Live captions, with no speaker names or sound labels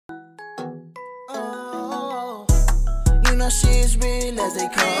shit's real as they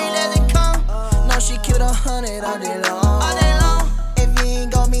come. No, she killed 100 all day long. If you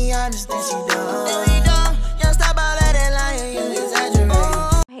ain't gon' be honest, then she dumb. Young stop all that lying, you exaggerate.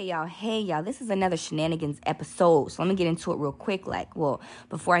 Hey y'all, this is another Shenanigans episode. So let me get into it real quick.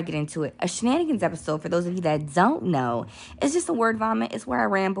 Before I get into it, a Shenanigans episode, for those of you that don't know, it's just a word vomit. It's where I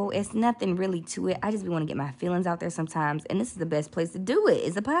ramble. It's nothing really to it. I just want to get my feelings out there sometimes. And this is the best place to do it.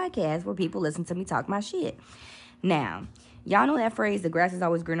 It's a podcast where people listen to me talk my shit. Now, y'all know that phrase, the grass is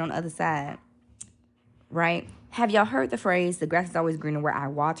always greener on the other side, right? Have y'all heard the phrase, the grass is always greener where I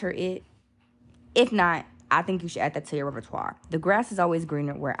water it? If not, I think you should add that to your repertoire. The grass is always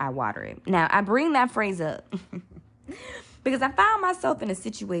greener where I water it. Now, I bring that phrase up because I found myself in a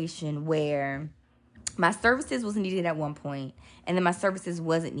situation where my services was needed at one point, and then my services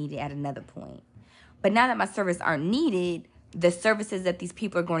wasn't needed at another point. But now that my services aren't needed, the services that these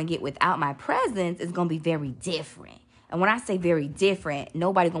people are going to get without my presence is going to be very different. And when I say very different,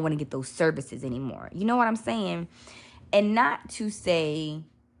 nobody's going to want to get those services anymore. You know what I'm saying? And not to say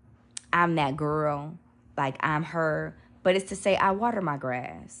I'm that girl, like I'm her, but it's to say I water my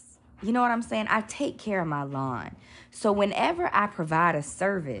grass. You know what I'm saying? I take care of my lawn. So whenever I provide a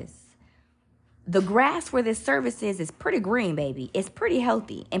service, the grass where this service is pretty green, baby. It's pretty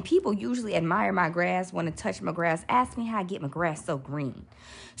healthy. And people usually admire my grass, want to touch my grass, ask me how I get my grass so green.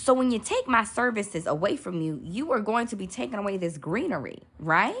 So when you take my services away from you, you are going to be taking away this greenery,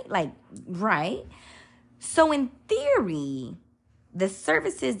 right? Right? So in theory, the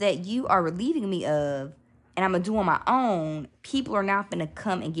services that you are relieving me of, and I'm going to do on my own, people are now going to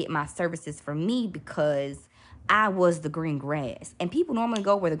come and get my services from me because I was the green grass. And people normally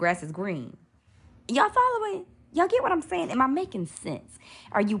go where the grass is green. Y'all following? Y'all get what I'm saying? Am I making sense?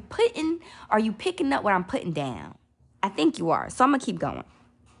 Are you picking up what I'm putting down? I think you are. So I'm going to keep going.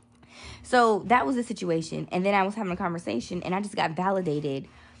 So that was the situation. And then I was having a conversation and I just got validated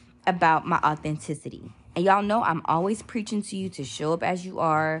about my authenticity. And y'all know I'm always preaching to you to show up as you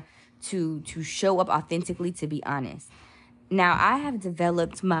are, to show up authentically, to be honest. Now, I have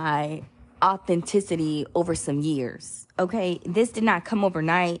developed my authenticity over some years, okay? This did not come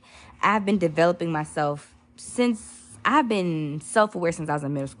overnight. I've been developing myself I've been self-aware since I was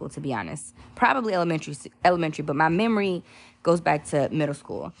in middle school, to be honest. Probably elementary, but my memory goes back to middle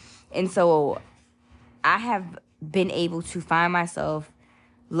school. And so I have been able to find myself,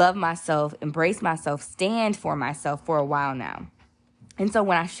 love myself, embrace myself, stand for myself for a while now. And so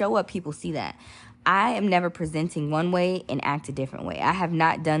when I show up, people see that. I am never presenting one way and act a different way. I have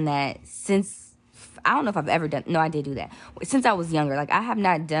not done that since, I don't know if I've ever done, no, I did do that. Since I was younger, I have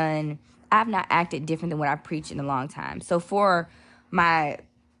not acted different than what I preached in a long time. So for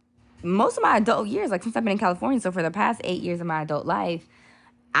most of my adult years, since I've been in California, so for the past 8 years of my adult life,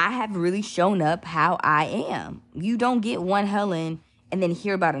 I have really shown up how I am. You don't get one Helen and then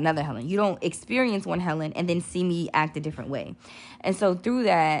hear about another Helen. You don't experience one Helen and then see me act a different way. And so through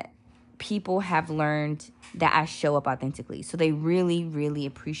that, people have learned that I show up authentically. So they really, really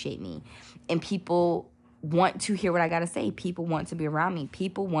appreciate me. And people want to hear what I got to say. People want to be around me.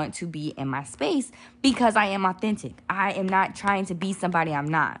 People want to be in my space because I am authentic. I am not trying to be somebody I'm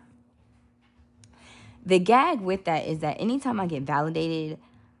not. The gag with that is that anytime I get validated,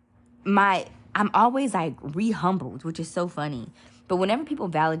 I'm always re-humbled, which is so funny. But whenever people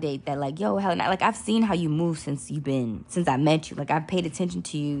validate that, yo, Helen, I've seen how you move since I met you. I've paid attention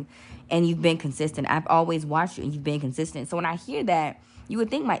to you and you've been consistent. I've always watched you and you've been consistent. So when I hear that, you would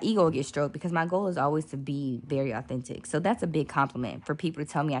think my ego would get stroked because my goal is always to be very authentic. So that's a big compliment for people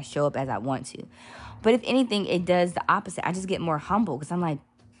to tell me I show up as I want to. But if anything, it does the opposite. I just get more humble because I'm like,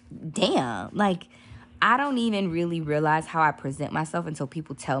 damn, I don't even really realize how I present myself until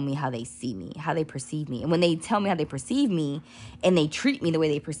people tell me how they see me, how they perceive me. And when they tell me how they perceive me and they treat me the way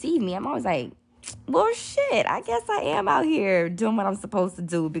they perceive me, I'm always like, well, shit, I guess I am out here doing what I'm supposed to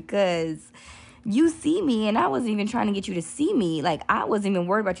do because you see me and I wasn't even trying to get you to see me. I wasn't even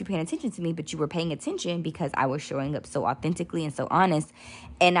worried about you paying attention to me, but you were paying attention because I was showing up so authentically and so honest,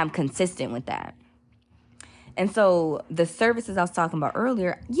 and I'm consistent with that. And so the services I was talking about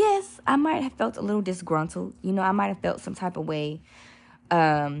earlier, yes, I might have felt a little disgruntled. I might have felt some type of way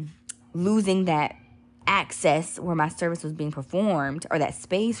losing that access where my service was being performed or that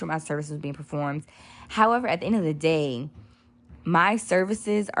space where my service was being performed. However, at the end of the day, my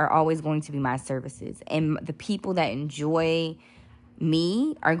services are always going to be my services. And the people that enjoy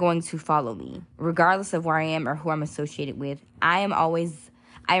me are going to follow me, regardless of where I am or who I'm associated with. I am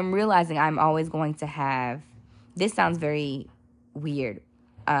realizing I'm always going to have, this sounds very weird,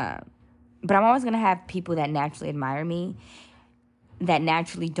 but I'm always going to have people that naturally admire me, that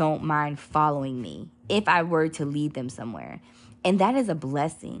naturally don't mind following me if I were to lead them somewhere. And that is a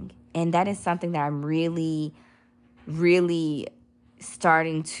blessing. And that is something that I'm really, really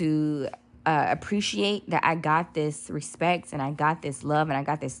starting to appreciate, that I got this respect and I got this love and I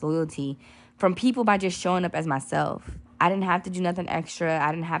got this loyalty from people by just showing up as myself. I didn't have to do nothing extra.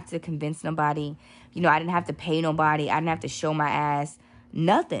 I didn't have to convince nobody. You know, I didn't have to pay nobody. I didn't have to show my ass.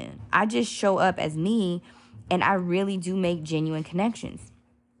 Nothing. I just show up as me, and I really do make genuine connections.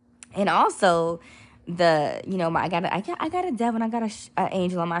 And also, I got a devil and I got an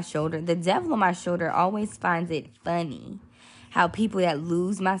angel on my shoulder. The devil on my shoulder always finds it funny how people that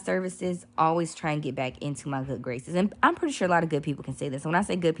lose my services always try and get back into my good graces. And I'm pretty sure a lot of good people can say this. When I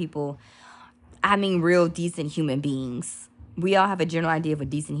say good people, I mean real decent human beings. We all have a general idea of what a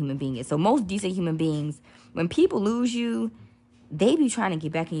decent human being is. So most decent human beings, when people lose you, they be trying to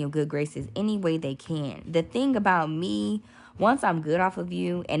get back in your good graces any way they can. The thing about me, once I'm good off of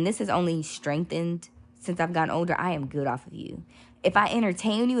you, and this has only strengthened since I've gotten older, I am good off of you. If I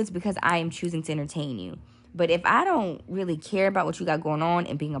entertain you, it's because I am choosing to entertain you. But if I don't really care about what you got going on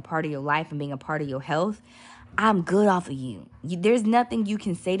and being a part of your life and being a part of your health, I'm good off of you. There's nothing you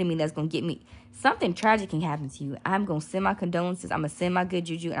can say to me that's going to get me. Something tragic can happen to you. I'm going to send my condolences. I'm going to send my good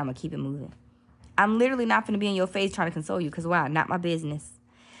juju, and I'm going to keep it moving. I'm literally not going to be in your face trying to console you because, wow, not my business.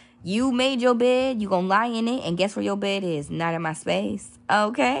 You made your bed. You going to lie in it, and guess where your bed is? Not in my space.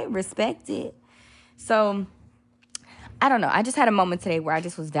 Okay? Respect it. So, I don't know. I just had a moment today where I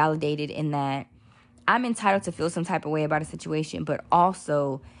just was validated in that I'm entitled to feel some type of way about a situation, but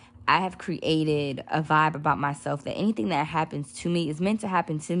also I have created a vibe about myself that anything that happens to me is meant to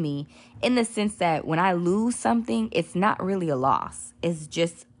happen to me, in the sense that when I lose something, it's not really a loss. It's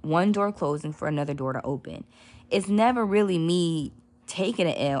just one door closing for another door to open. It's never really me taking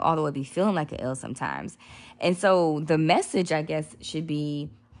an L, although it be feeling like an L sometimes. And so the message, I guess, should be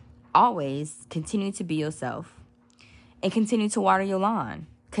always continue to be yourself and continue to water your lawn.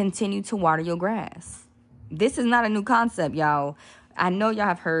 Continue to water your grass. This is not a new concept, y'all. I know y'all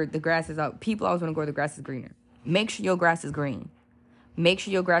have heard the grass is out. People always want to grow the grass is greener. Make sure your grass is green. Make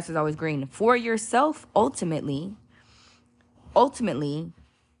sure your grass is always green for yourself, ultimately.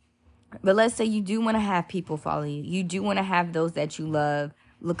 But let's say you do want to have people follow you. You do want to have those that you love,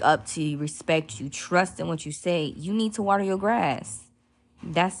 look up to you, respect you, trust in what you say. You need to water your grass.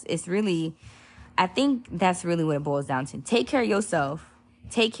 I think that's really what it boils down to. Take care of yourself.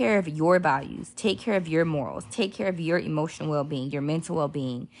 Take care of your values. Take care of your morals. Take care of your emotional well-being, your mental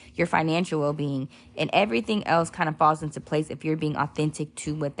well-being, your financial well-being, and everything else kind of falls into place if you're being authentic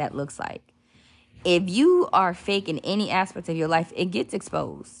to what that looks like. If you are fake in any aspect of your life, it gets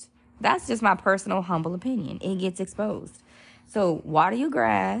exposed. That's just my personal, humble opinion. It gets exposed. So water your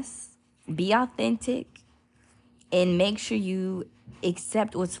grass, be authentic, and make sure you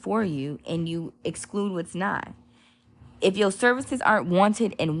accept what's for you and you exclude what's not. If your services aren't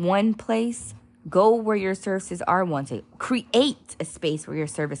wanted in one place, go where your services are wanted. Create a space where your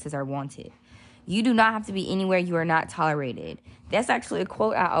services are wanted. You do not have to be anywhere you are not tolerated. That's actually a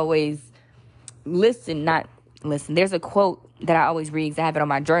quote I always There's a quote that I always read because I have it on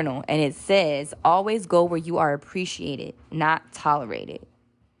my journal. And it says, always go where you are appreciated, not tolerated.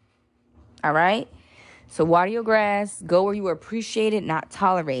 All right? So water your grass. Go where you are appreciated, not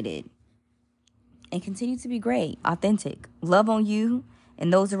tolerated. And continue to be great, authentic. Love on you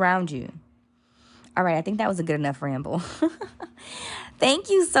and those around you. All right, I think that was a good enough ramble. Thank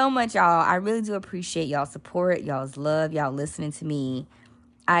you so much, y'all. I really do appreciate y'all's support, y'all's love, y'all listening to me.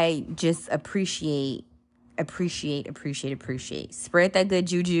 I just appreciate. Spread that good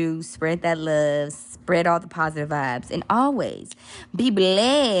juju, spread that love, spread all the positive vibes, and always be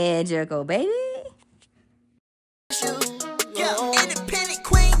blessed, Jericho, baby. Independent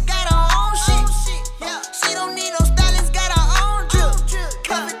queen got her own shit. She don't need no stylist, got her own drip.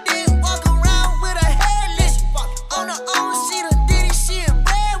 Confident, walk around with her head lit. On her own, she done did it, she a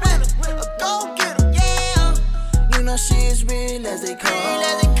breadwinner. A go-getter, yeah. You know she is real as they come.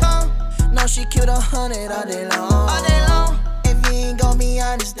 No, she killed 100 all day long. If you ain't gon' be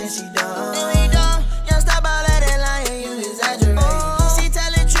honest, then she done.